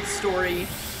a mid-story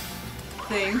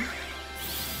thing.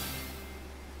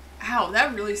 Ow,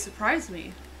 that really surprised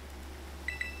me.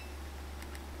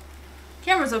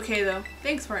 Camera's okay though.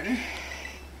 Thanks, partner.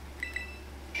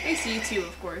 Thanks to you too,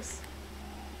 of course.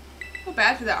 Feel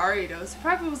bad for that Ariados.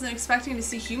 Probably wasn't expecting to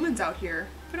see humans out here.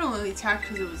 But only attacked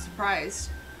because it was surprised.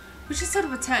 We should set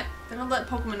up a tent. Then I'll let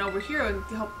Pokemon know we're here and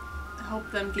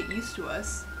help them get used to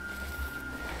us.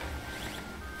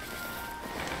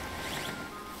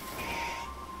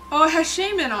 Oh, it has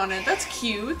Shaman on it. That's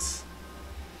cute.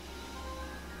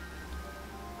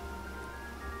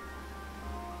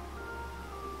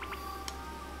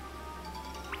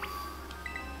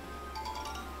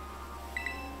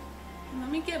 Let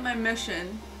me get my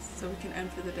mission so we can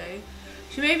end for the day.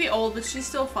 She may be old, but she's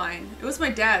still fine. It was my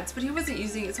dad's, but he wasn't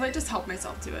using it, so I just helped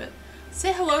myself to it.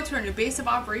 Say hello to our new base of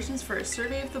operations for a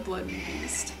survey of the Bloodbeam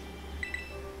Beast.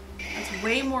 That's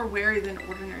way more wary than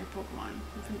ordinary Pokemon.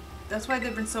 That's why there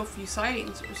have been so few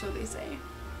sightings, or so they say.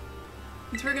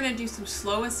 Means we're gonna do some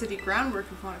slow and steady groundwork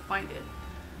if we want to find it.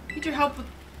 Need your help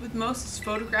with most is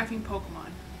photographing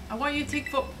Pokemon. I want you to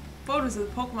take photos of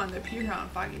the Pokemon that appear here on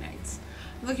foggy nights.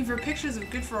 I'm looking for pictures of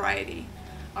good variety.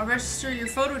 I'll register your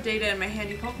photo data in my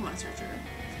handy Pokemon searcher.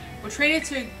 We'll train it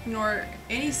to ignore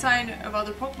any sign of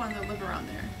other Pokemon that live around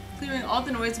there. Clearing all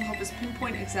the noise will help us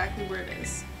pinpoint exactly where it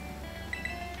is.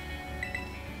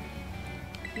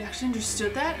 You actually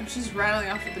understood that? I'm just rattling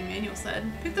off what the manual said.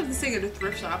 Picked up this thing at a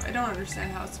thrift shop. I don't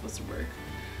understand how it's supposed to work.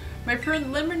 My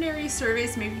preliminary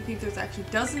surveys make me think there's actually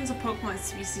dozens of Pokemon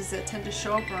species that tend to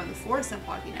show up around the forest on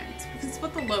foggy nights. We can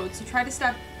split the load, so try to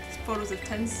snap photos of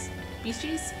 10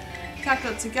 species,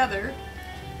 calculate together.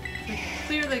 They're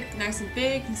clear, like nice and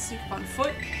big, and sneak up on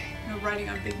foot. No riding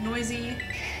on big noisy.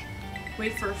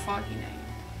 Wait for a foggy night.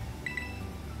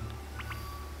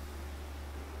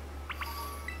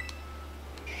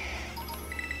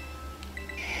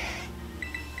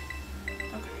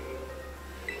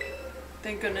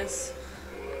 Thank goodness.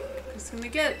 Just gonna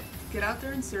get out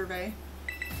there and survey.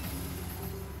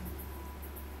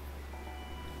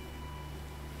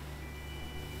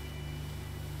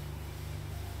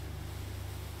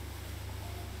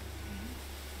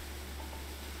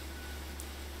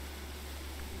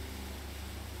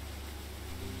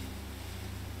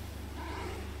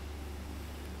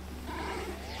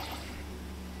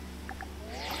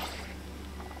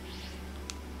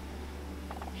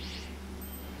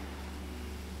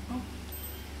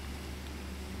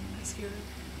 Here.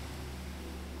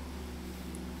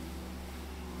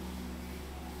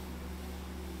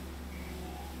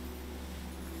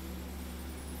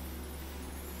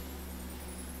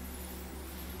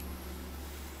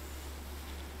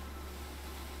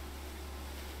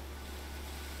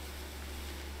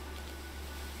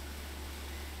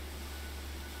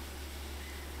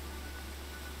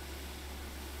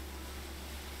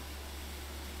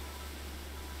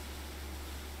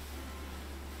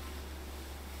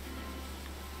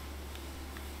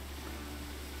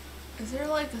 Is there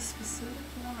like a specific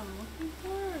one I'm looking for,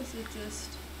 or is it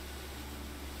just...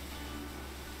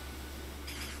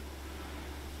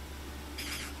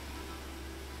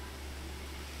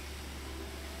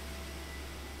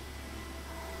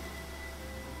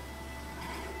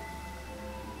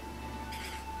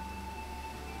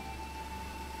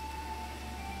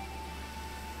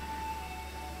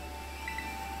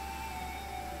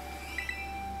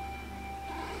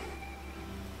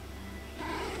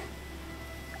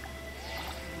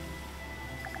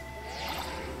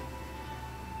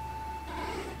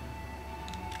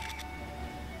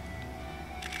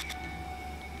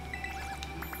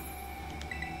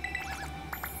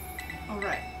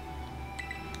 Alright.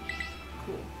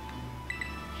 Cool.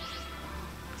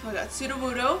 So I got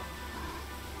Sudowoodo.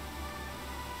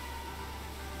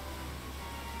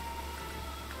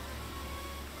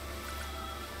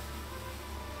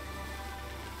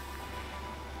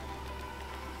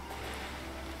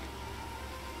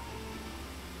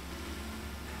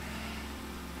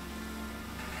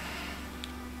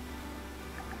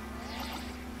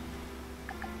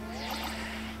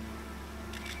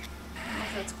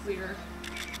 That's clear.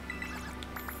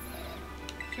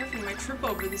 Careful, you might trip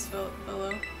over this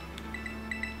fellow.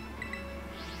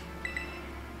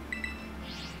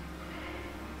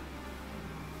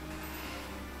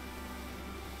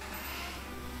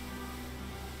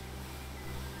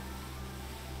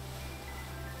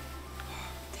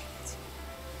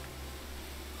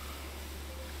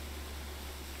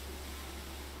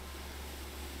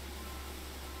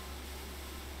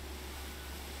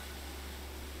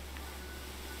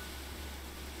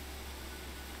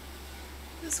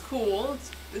 It's cool.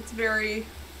 It's very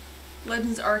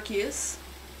Legends Arceus.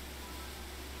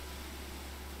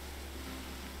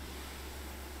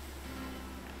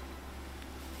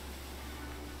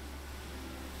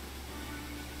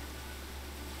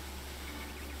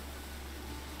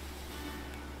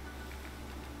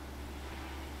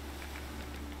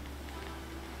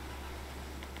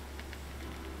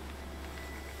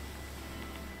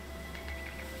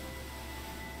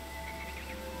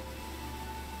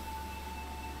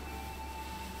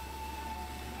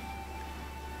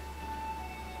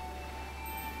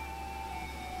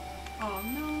 Oh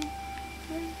no.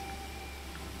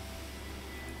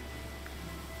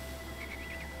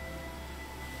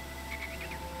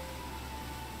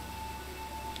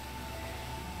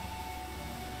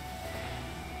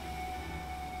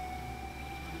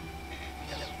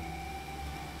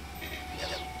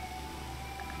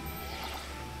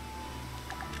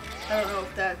 I don't know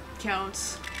if that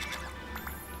counts.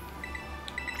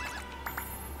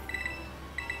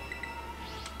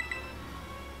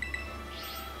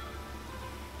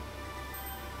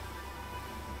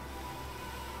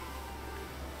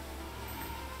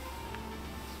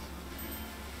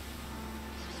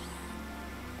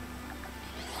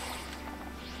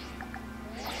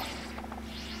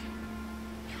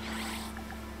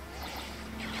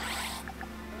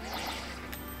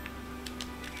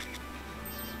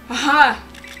 Aha!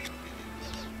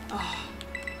 Oh.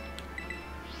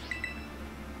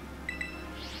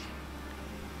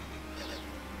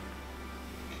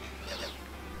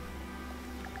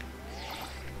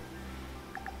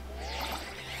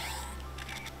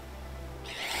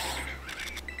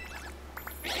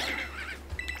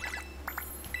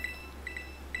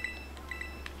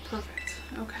 Perfect.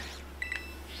 Okay.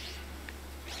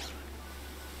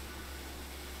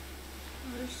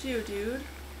 Where's you, dude?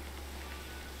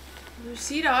 There's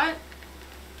C-Dot.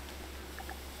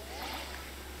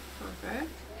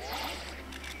 Perfect.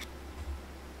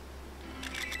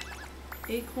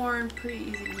 Acorn, pretty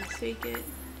easy to mistake it.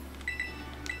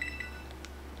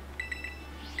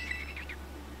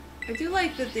 I do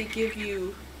like that they give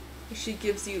you, she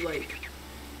gives you like,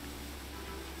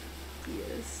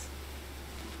 yes.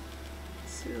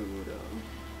 Cerudo.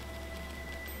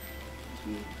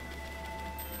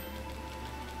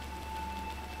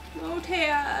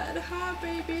 Lotad, hi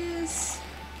babies.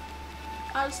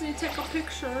 I just need to take a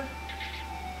picture.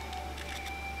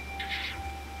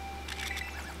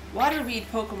 Waterweed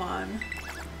Pokemon.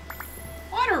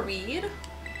 Waterweed?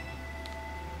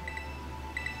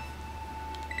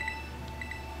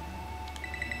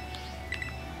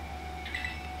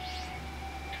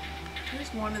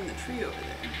 There's one in the tree over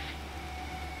there.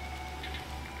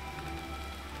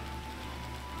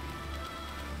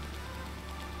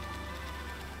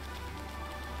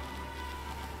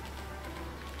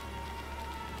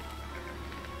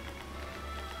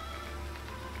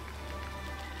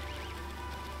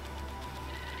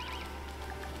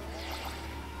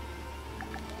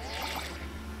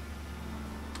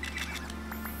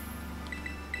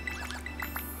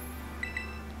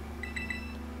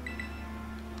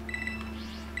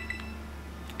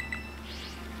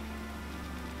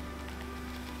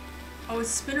 Oh,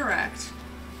 it's Spinneract.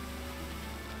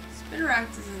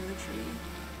 Spinneract is in the tree.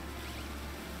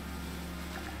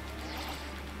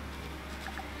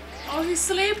 Oh, he's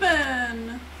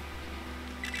sleeping!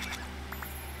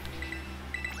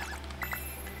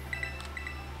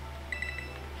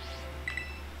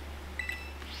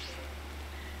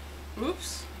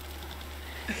 Oops.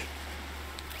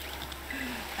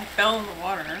 I fell in the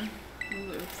water.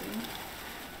 Oopsie.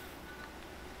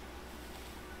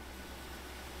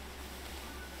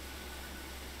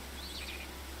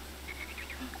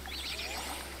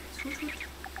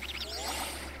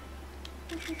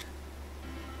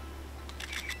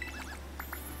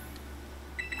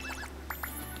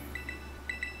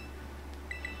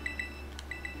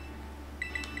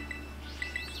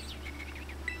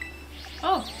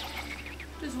 Oh,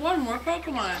 there's one more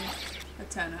Pokemon.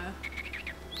 Atena.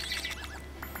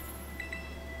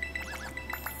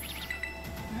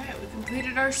 Alright, we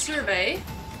completed our survey.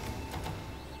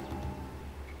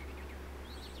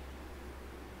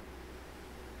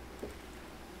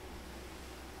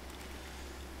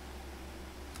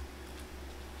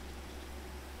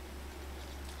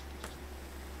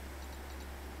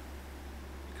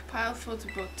 Pile of photos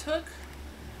we both took.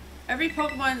 Every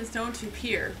Pokemon is known to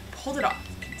appear. Pulled it off.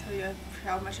 I can tell you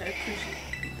how much I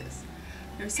appreciate this.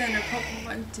 Never send our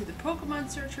Pokemon to the Pokemon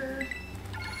Searcher.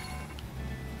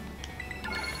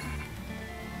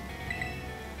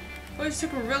 Boys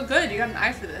took it real good. You got an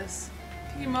eye for this. I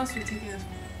think you must be taking this.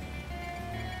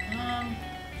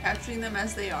 Capturing them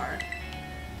as they are.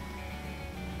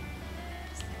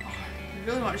 Oh, I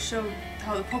really want to show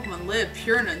how the Pokemon live,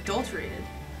 pure and unadulterated.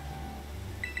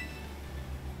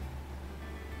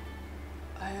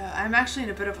 I'm actually in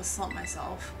a bit of a slump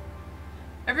myself.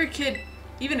 Every kid,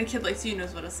 even a kid like you,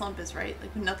 knows what a slump is, right?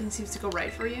 Like when nothing seems to go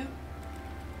right for you.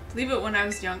 Believe it, when I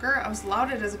was younger, I was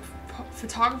lauded as a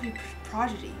photography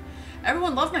prodigy.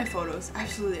 Everyone loved my photos,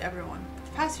 absolutely everyone. But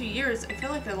the past few years, I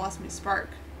feel like I lost my spark.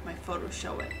 My photos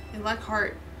show it. They lack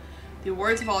heart. The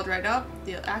awards have all dried up,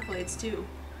 the accolades too.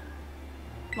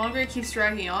 The longer it keeps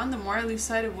dragging on, the more I lose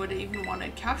sight of what I even want to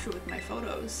capture with my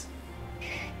photos.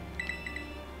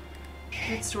 I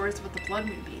heard stories about the Blood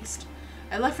Moon Beast.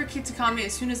 I left for Kitakami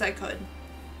as soon as I could.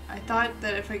 I thought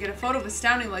that if I get a photo of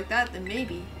astounding like that, then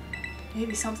maybe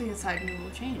something inside me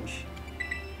will change.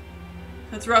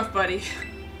 That's rough, buddy.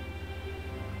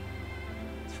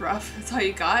 It's rough. That's all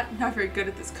you got? Not very good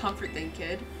at this comfort thing,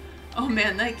 kid. Oh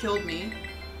man, that killed me.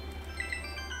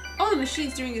 Oh, the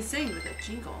machine's doing its thing with that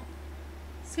jingle.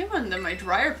 Same one that my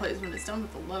dryer plays when it's done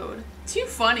with the load. Too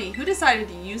funny. Who decided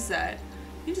to use that?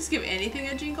 You just give anything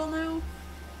a jingle now?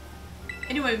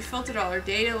 Anyway, we filtered all our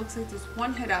data. Looks like there's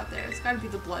one hit out there. It's gotta be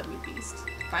the Blood Moon Beast.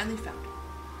 Finally found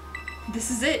it. This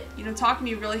is it. You know, talking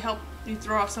to you really helped me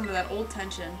throw off some of that old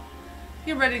tension.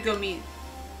 Get ready to go meet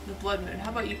the Blood Moon. How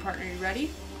about you, partner? You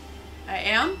ready? I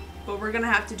am, but we're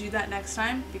gonna have to do that next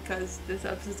time because this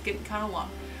episode's getting kind of long.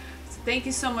 So thank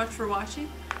you so much for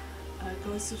watching.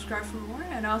 Go subscribe for more,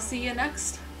 and I'll see you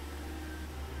next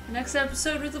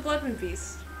episode with the Blood Moon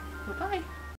Beast. Bye-bye.